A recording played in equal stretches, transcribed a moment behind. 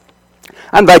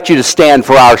I invite you to stand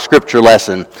for our scripture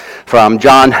lesson from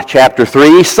John chapter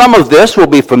 3. Some of this will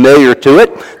be familiar to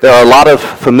it. There are a lot of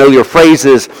familiar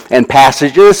phrases and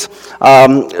passages.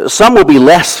 Some will be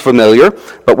less familiar,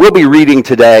 but we'll be reading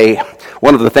today.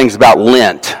 One of the things about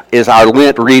Lent is our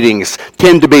Lent readings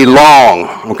tend to be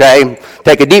long, okay?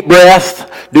 Take a deep breath,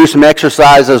 do some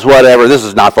exercises, whatever. This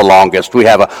is not the longest. We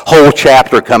have a whole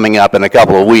chapter coming up in a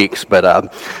couple of weeks,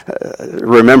 but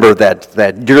remember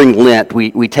that during Lent,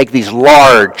 we take these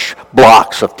large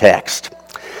blocks of text.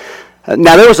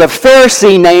 Now, there was a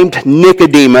Pharisee named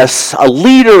Nicodemus, a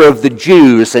leader of the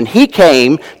Jews, and he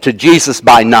came to Jesus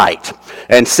by night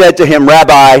and said to him,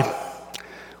 "Rabbi,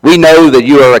 we know that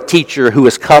you are a teacher who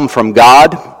has come from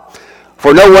God,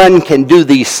 for no one can do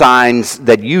these signs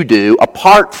that you do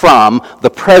apart from the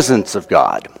presence of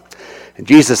God." And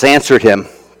Jesus answered him,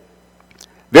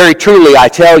 "Very truly I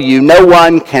tell you, no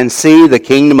one can see the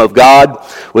kingdom of God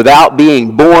without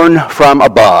being born from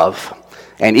above."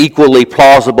 An equally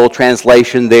plausible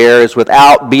translation there is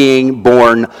without being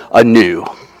born anew.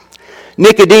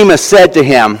 Nicodemus said to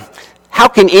him, "How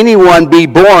can anyone be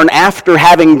born after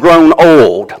having grown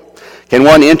old? Can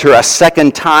one enter a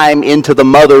second time into the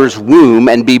mother's womb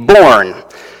and be born?"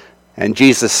 And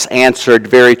Jesus answered,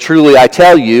 "Very truly I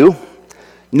tell you,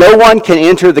 no one can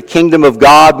enter the kingdom of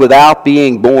God without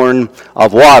being born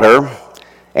of water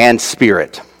and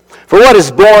spirit. For what is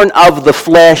born of the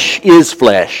flesh is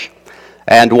flesh,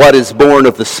 and what is born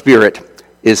of the Spirit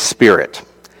is spirit.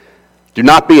 Do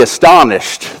not be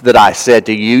astonished that I said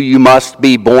to you, you must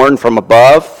be born from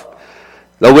above.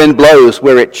 The wind blows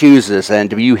where it chooses,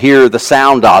 and you hear the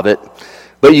sound of it,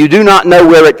 but you do not know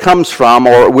where it comes from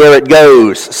or where it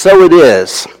goes. So it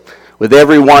is with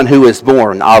everyone who is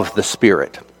born of the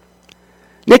Spirit."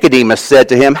 Nicodemus said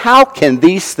to him, "How can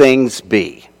these things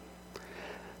be?"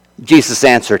 Jesus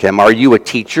answered him, "Are you a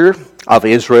teacher of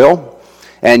Israel,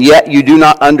 and yet you do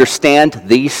not understand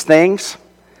these things?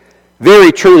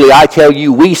 Very truly, I tell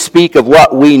you, we speak of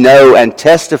what we know and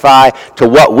testify to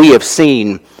what we have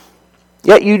seen,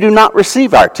 yet you do not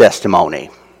receive our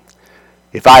testimony.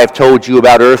 If I have told you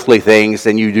about earthly things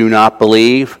and you do not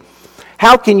believe,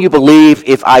 how can you believe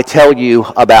if I tell you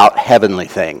about heavenly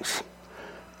things?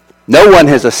 No one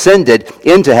has ascended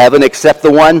into heaven except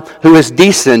the one who has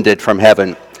descended from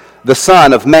heaven, the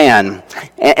Son of Man.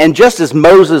 And just as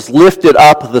Moses lifted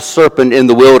up the serpent in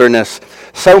the wilderness,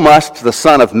 so must the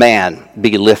Son of Man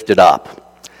be lifted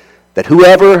up, that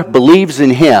whoever believes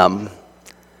in him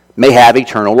may have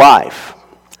eternal life.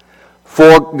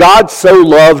 For God so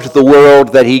loved the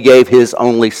world that he gave his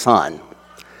only Son,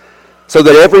 so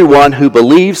that everyone who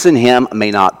believes in him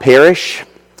may not perish,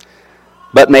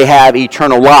 but may have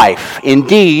eternal life.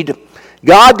 Indeed,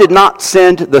 God did not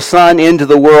send the Son into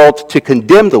the world to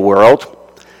condemn the world,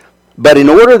 but in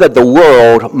order that the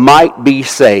world might be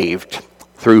saved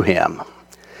through him.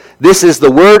 This is the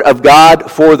word of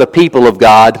God for the people of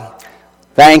God.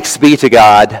 Thanks be to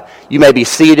God. You may be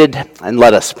seated, and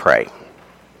let us pray.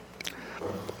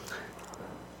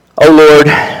 O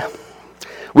Lord,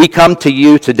 we come to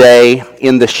you today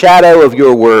in the shadow of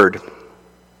your word,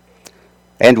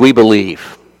 and we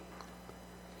believe.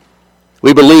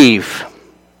 We believe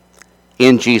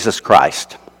in Jesus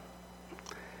Christ.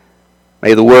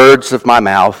 May the words of my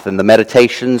mouth and the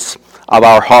meditations of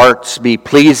our hearts be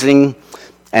pleasing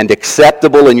and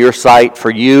acceptable in your sight,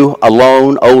 for you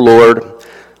alone, O Lord,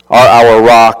 are our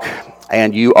rock,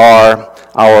 and you are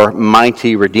our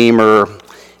mighty Redeemer.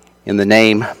 In the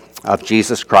name of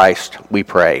Jesus Christ, we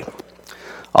pray.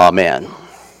 Amen.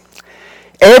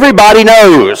 Everybody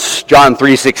knows John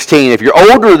 3:16. If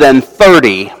you're older than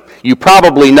 30, you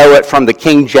probably know it from the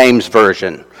King James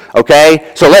Version. Okay?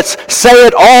 So let's say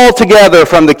it all together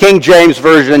from the King James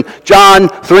Version. John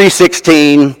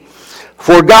 3:16.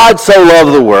 For God so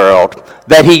loved the world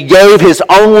that he gave his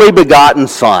only begotten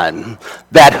Son,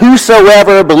 that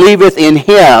whosoever believeth in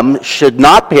him should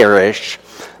not perish,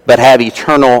 but have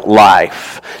eternal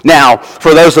life. Now,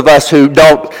 for those of us who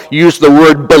don't use the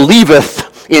word believeth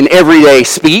in everyday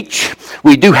speech,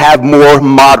 we do have more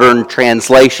modern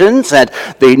translations, and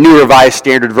the New Revised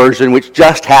Standard Version, which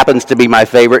just happens to be my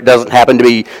favorite, doesn't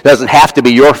have to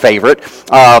be your favorite.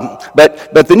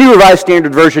 But the New Revised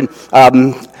Standard Version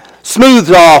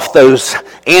smooths off those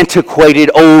antiquated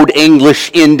old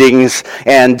English endings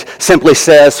and simply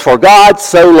says, "For God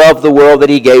so loved the world that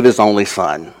he gave his only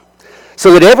Son,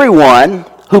 so that everyone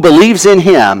who believes in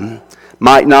him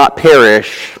might not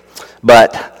perish,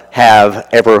 but have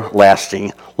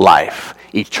everlasting life,"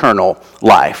 eternal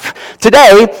life.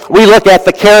 Today, we look at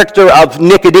the character of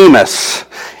Nicodemus.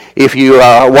 If you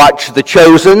watch The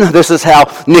Chosen, this is how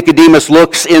Nicodemus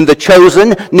looks in The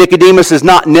Chosen. Nicodemus does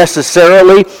not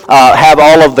necessarily have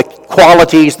all of the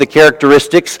qualities, the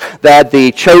characteristics that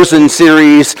the Chosen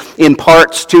series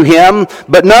imparts to him.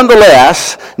 But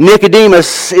nonetheless,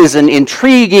 Nicodemus is an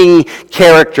intriguing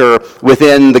character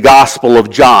within the Gospel of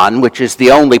John, which is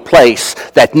the only place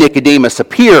that Nicodemus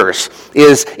appears,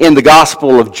 is in the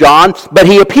Gospel of John. But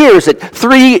he appears at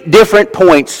three different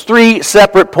points, three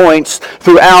separate points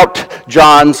throughout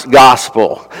John's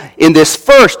Gospel. In this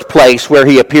first place where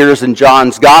he appears in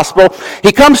John's Gospel,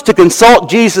 he comes to consult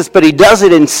Jesus, but he does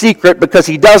it in secret because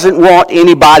he doesn't want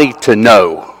anybody to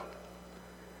know.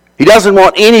 He doesn't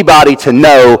want anybody to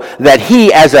know that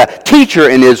he, as a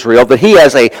teacher in Israel, that he,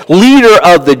 as a leader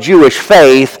of the Jewish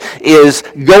faith, is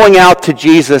going out to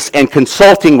Jesus and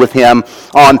consulting with him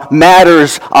on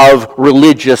matters of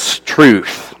religious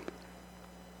truth.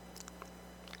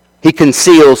 He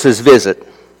conceals his visit.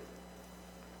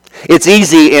 It's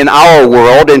easy in our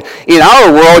world, and in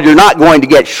our world you're not going to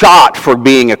get shot for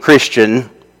being a Christian,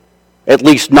 at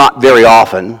least not very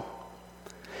often.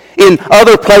 In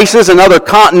other places and other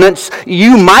continents,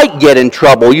 you might get in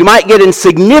trouble. You might get in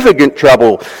significant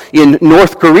trouble. In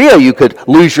North Korea, you could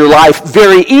lose your life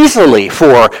very easily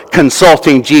for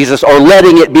consulting Jesus or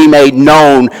letting it be made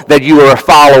known that you are a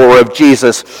follower of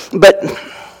Jesus. But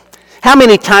how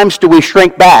many times do we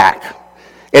shrink back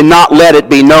and not let it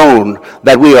be known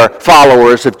that we are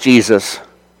followers of Jesus?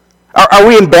 Are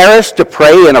we embarrassed to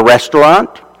pray in a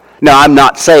restaurant? Now, I'm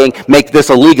not saying make this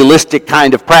a legalistic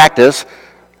kind of practice,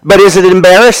 but is it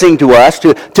embarrassing to us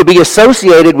to be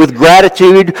associated with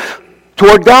gratitude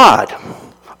toward God?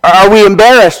 Are we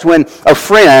embarrassed when a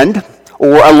friend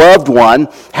or a loved one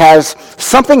has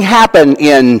something happen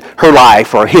in her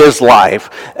life or his life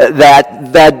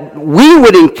that we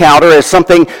would encounter as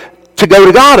something to go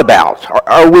to God about?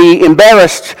 Are we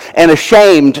embarrassed and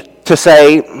ashamed to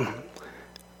say,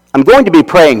 I'm going to be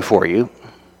praying for you,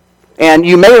 and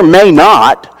you may or may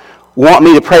not want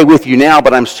me to pray with you now,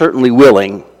 but I'm certainly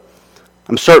willing.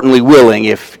 I'm certainly willing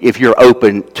if you're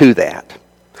open to that.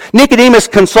 Nicodemus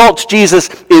consults Jesus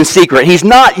in secret. He's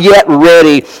not yet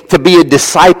ready to be a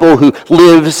disciple who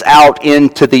lives out in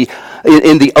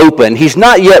the open. He's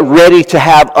not yet ready to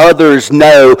have others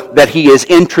know that he is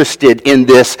interested in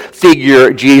this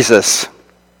figure, Jesus.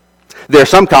 There are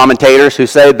some commentators who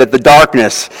say that the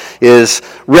darkness is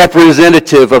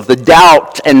representative of the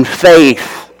doubt and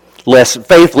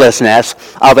faithlessness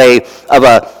of a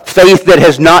faith that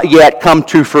has not yet come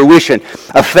to fruition,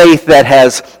 a faith that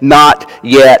has not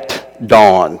yet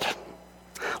dawned.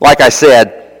 Like I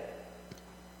said,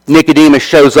 Nicodemus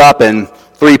shows up in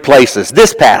three places.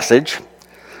 This passage,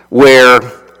 where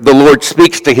the Lord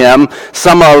speaks to him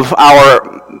some of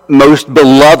our most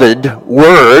beloved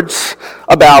words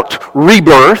about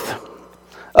rebirth,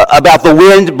 about the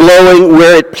wind blowing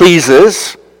where it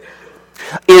pleases.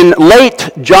 In late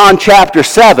John chapter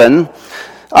 7,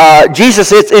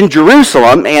 Jesus is in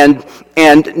Jerusalem, and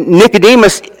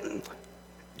Nicodemus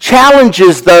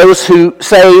challenges those who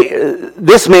say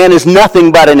this man is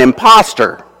nothing but an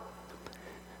imposter.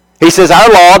 He says,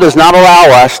 our law does not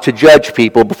allow us to judge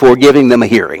people before giving them a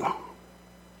hearing.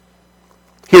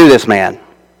 Hear this man,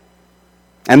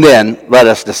 and then let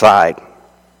us decide.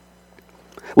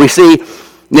 We see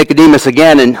Nicodemus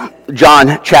again in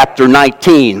John chapter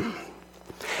 19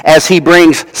 as he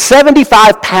brings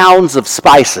 75 pounds of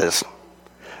spices.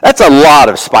 That's a lot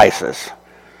of spices.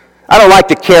 I don't like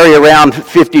to carry around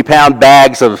 50-pound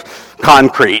bags of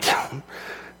concrete.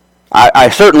 I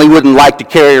certainly wouldn't like to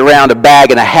carry around a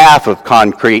bag and a half of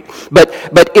concrete.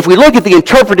 But if we look at the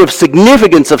interpretive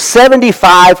significance of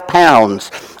 75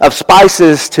 pounds of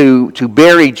spices to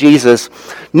bury Jesus,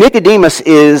 Nicodemus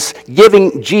is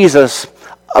giving Jesus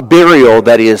a burial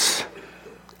that is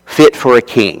fit for a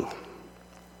king.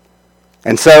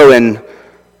 And so in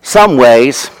some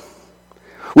ways,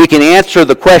 we can answer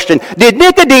the question, did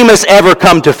Nicodemus ever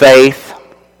come to faith?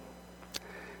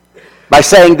 By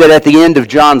saying that at the end of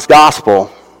John's Gospel,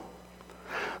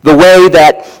 the way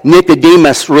that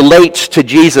Nicodemus relates to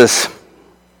Jesus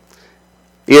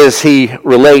is he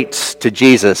relates to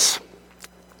Jesus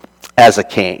as a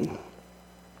king.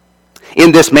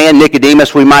 In this man,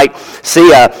 Nicodemus, we might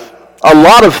see a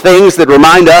lot of things that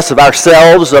remind us of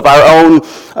ourselves, of our own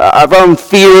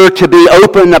fear to be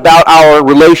open about our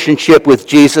relationship with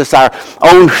Jesus, our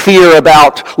own fear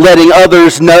about letting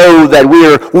others know that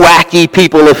we're wacky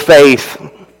people of faith.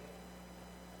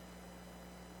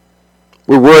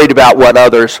 We're worried about what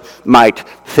others might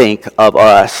think of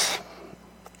us.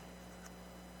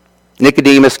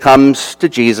 Nicodemus comes to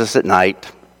Jesus at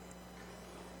night.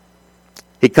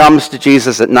 He comes to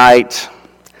Jesus at night,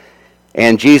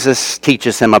 And Jesus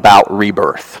teaches him about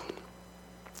rebirth.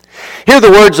 Hear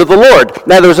the words of the Lord.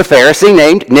 Now there was a Pharisee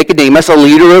named Nicodemus, a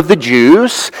leader of the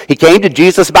Jews. He came to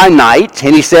Jesus by night,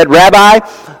 and he said, "Rabbi,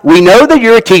 we know that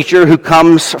you're a teacher who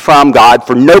comes from God,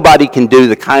 for nobody can do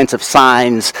the kinds of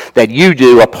signs that you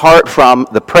do apart from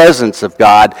the presence of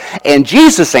God." And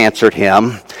Jesus answered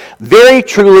him, "Very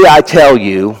truly I tell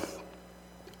you,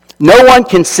 no one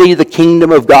can see the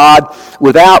kingdom of God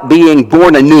without being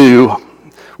born anew,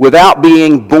 without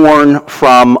being born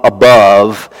from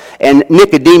above." And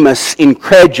Nicodemus,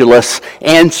 incredulous,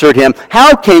 answered him,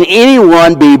 "How can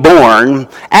anyone be born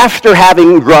after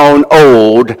having grown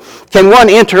old? Can one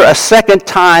enter a second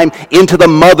time into the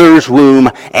mother's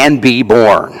womb and be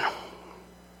born?"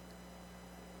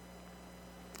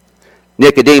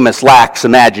 Nicodemus lacks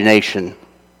imagination.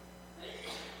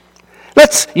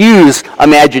 Let's use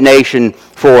imagination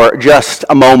for just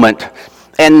a moment,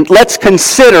 and let's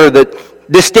consider the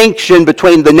distinction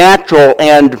between the natural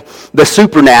and the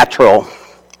supernatural.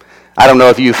 I don't know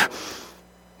if you've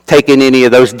taken any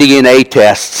of those DNA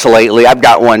tests lately. I've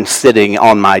got one sitting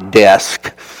on my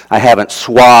desk. I haven't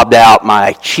swabbed out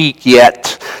my cheek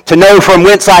yet to know from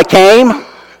whence I came,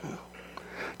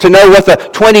 to know what the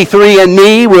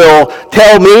 23andMe will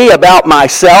tell me about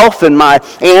myself and my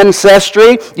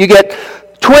ancestry. You get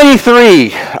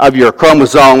 23 of your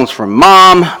chromosomes from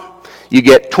mom. You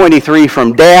get 23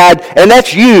 from dad, and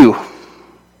that's you.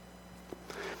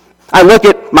 I look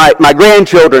at my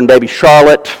grandchildren, baby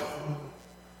Charlotte.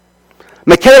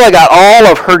 Michaela got all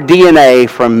of her DNA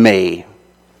from me.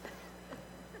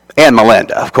 And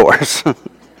Melinda, of course.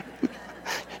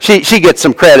 She gets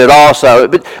some credit also.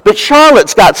 But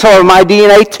Charlotte's got some of my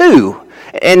DNA too.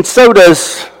 And so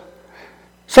does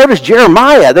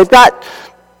Jeremiah. They've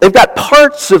got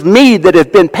parts of me that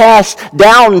have been passed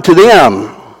down to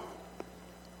them.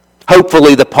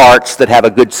 Hopefully the parts that have a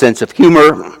good sense of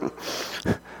humor.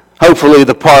 Hopefully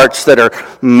the parts that are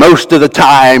most of the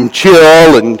time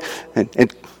chill and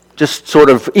just sort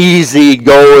of easy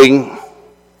going.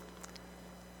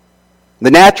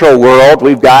 The natural world,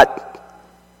 we've got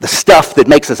the stuff that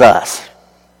makes us us.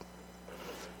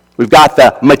 We've got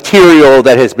the material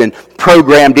that has been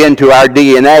programmed into our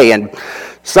DNA. And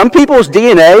some people's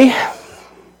DNA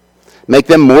make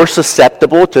them more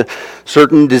susceptible to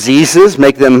certain diseases,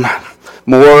 make them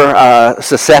more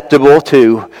susceptible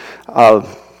to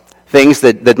things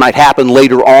that might happen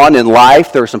later on in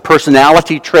life. There are some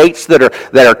personality traits that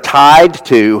are tied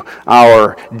to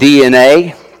our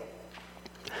DNA.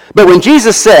 But when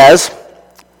Jesus says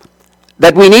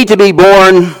that we need to be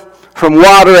born from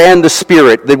water and the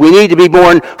Spirit, that we need to be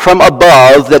born from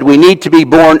above, that we need to be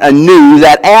born anew,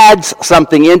 that adds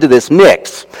something into this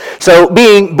mix. So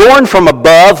being born from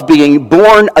above, being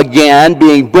born again,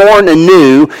 being born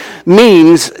anew,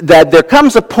 means that there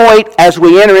comes a point as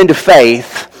we enter into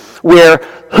faith where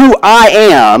who I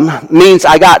am means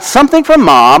I got something from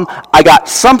mom, I got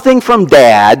something from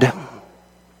dad,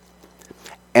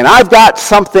 and I've got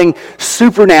something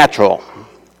supernatural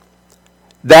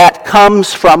that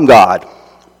comes from God.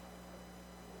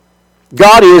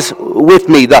 God is with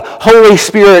me, the Holy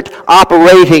Spirit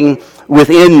operating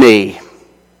within me.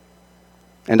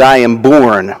 And I am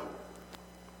born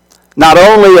not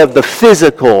only of the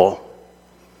physical,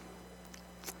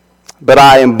 but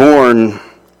I am born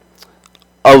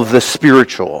of the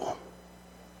spiritual.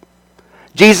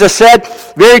 Jesus said,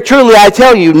 "Very truly I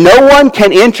tell you, no one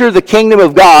can enter the kingdom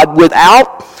of God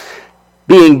without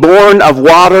being born of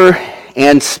water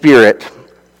and Spirit.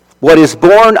 What is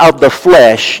born of the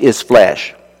flesh is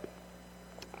flesh.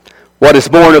 What is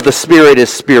born of the Spirit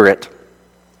is spirit.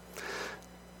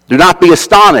 Do not be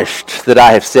astonished that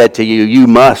I have said to you, you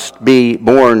must be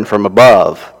born from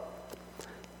above.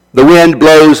 The wind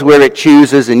blows where it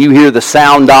chooses, and you hear the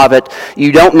sound of it.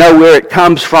 You don't know where it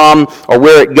comes from or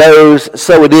where it goes.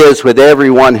 So it is with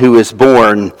everyone who is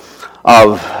born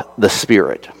of the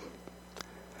Spirit."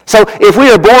 So if we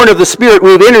are born of the Spirit,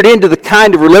 we've entered into the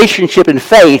kind of relationship and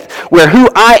faith where who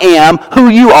I am, who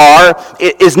you are,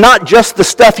 is not just the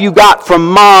stuff you got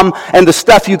from mom and the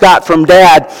stuff you got from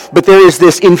dad, but there is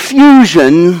this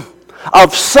infusion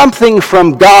of something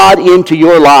from God into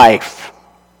your life,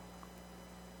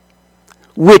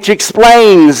 which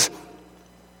explains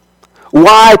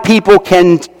why people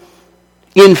can,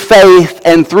 in faith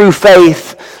and through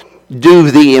faith, do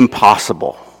the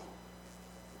impossible.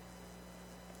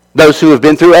 Those who have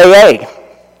been through AA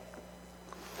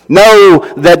know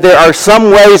that there are some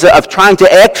ways of trying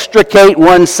to extricate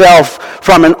oneself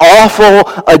from an awful,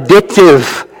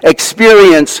 addictive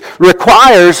experience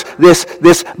requires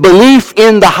this belief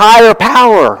in the higher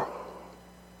power.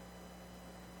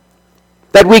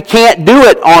 that we can't do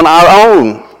it on our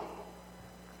own.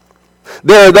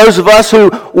 There are those of us who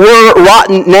were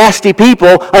rotten, nasty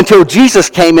people until Jesus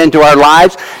came into our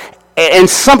lives and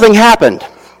something happened.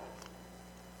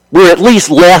 We're at least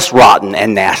less rotten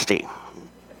and nasty.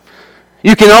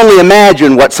 You can only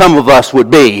imagine what some of us would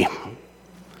be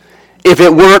if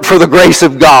it weren't for the grace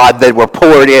of God that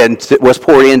was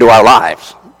poured into our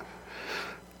lives.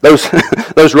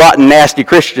 Those rotten, nasty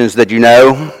Christians that you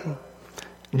know,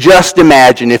 just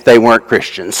imagine if they weren't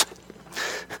Christians.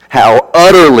 How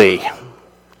utterly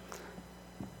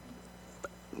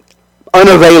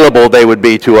unavailable they would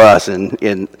be to us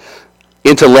in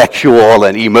intellectual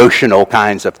and emotional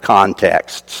kinds of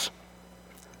contexts.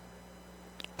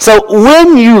 So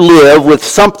when you live with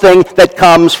something that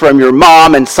comes from your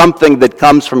mom and something that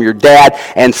comes from your dad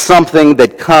and something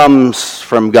that comes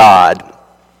from God,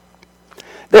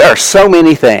 there are so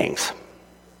many things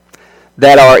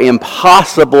that are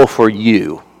impossible for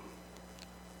you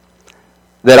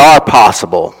that are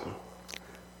possible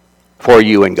for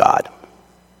you and God.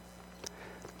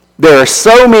 There are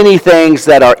so many things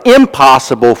that are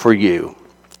impossible for you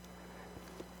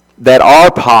that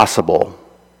are possible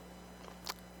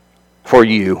for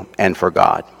you and for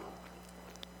God.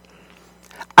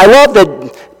 I love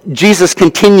that Jesus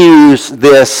continues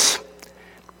this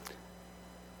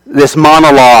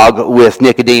monologue with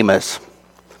Nicodemus.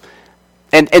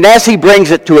 And as he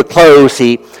brings it to a close,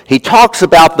 he talks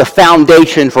about the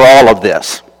foundation for all of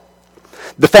this.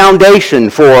 The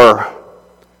foundation for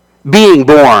being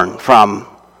born from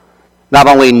not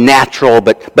only natural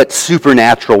but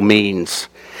supernatural means.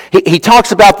 He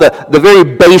talks about the very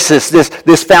basis,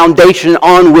 this foundation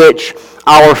on which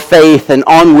our faith and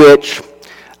on which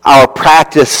our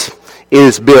practice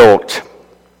is built.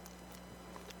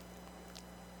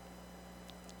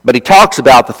 But he talks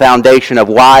about the foundation of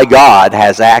why God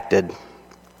has acted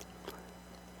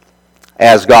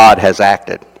as God has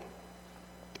acted.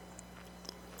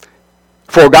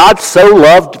 For God so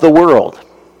loved the world.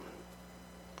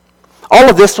 All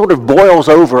of this sort of boils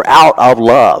over out of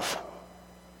love.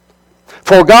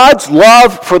 For God's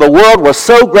love for the world was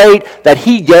so great that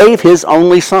he gave his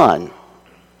only Son.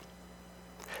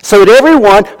 So that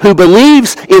everyone who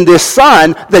believes in this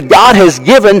Son that God has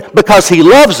given because he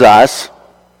loves us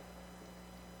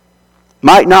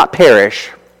might not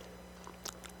perish,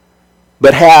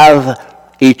 but have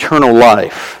eternal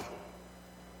life.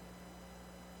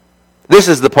 This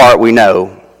is the part we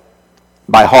know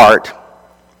by heart.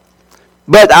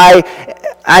 But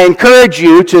I encourage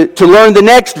you to learn the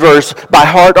next verse by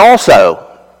heart also.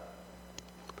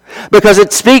 Because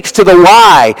it speaks to the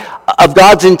why of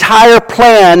God's entire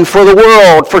plan for the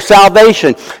world, for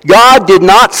salvation. God did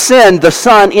not send the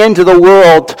Son into the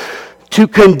world to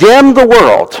condemn the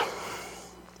world,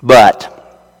 but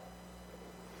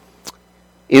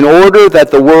in order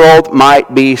that the world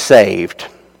might be saved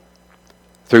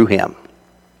through him.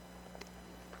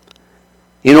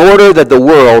 In order that the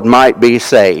world might be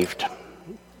saved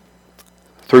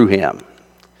through him.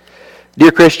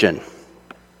 Dear Christian,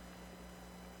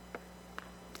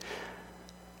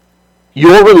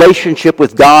 your relationship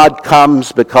with God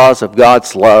comes because of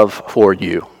God's love for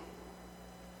you.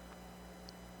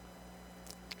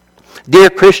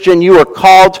 Dear Christian, you are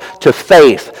called to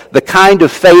faith, the kind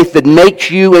of faith that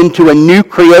makes you into a new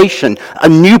creation, a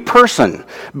new person,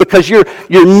 because you're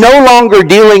no longer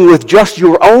dealing with just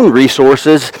your own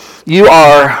resources. You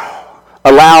are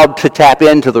allowed to tap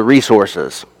into the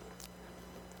resources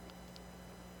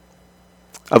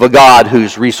of a God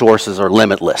whose resources are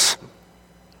limitless.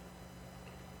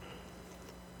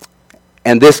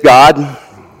 And this God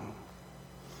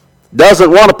doesn't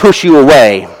want to push you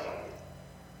away.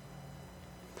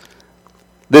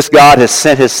 This God has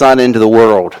sent his Son into the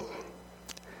world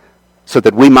so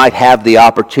that we might have the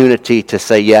opportunity to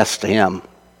say yes to him.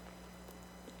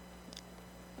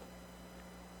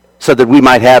 So that we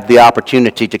might have the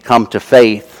opportunity to come to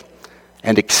faith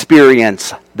and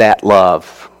experience that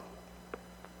love.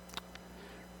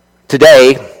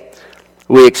 Today,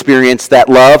 we experience that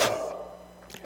love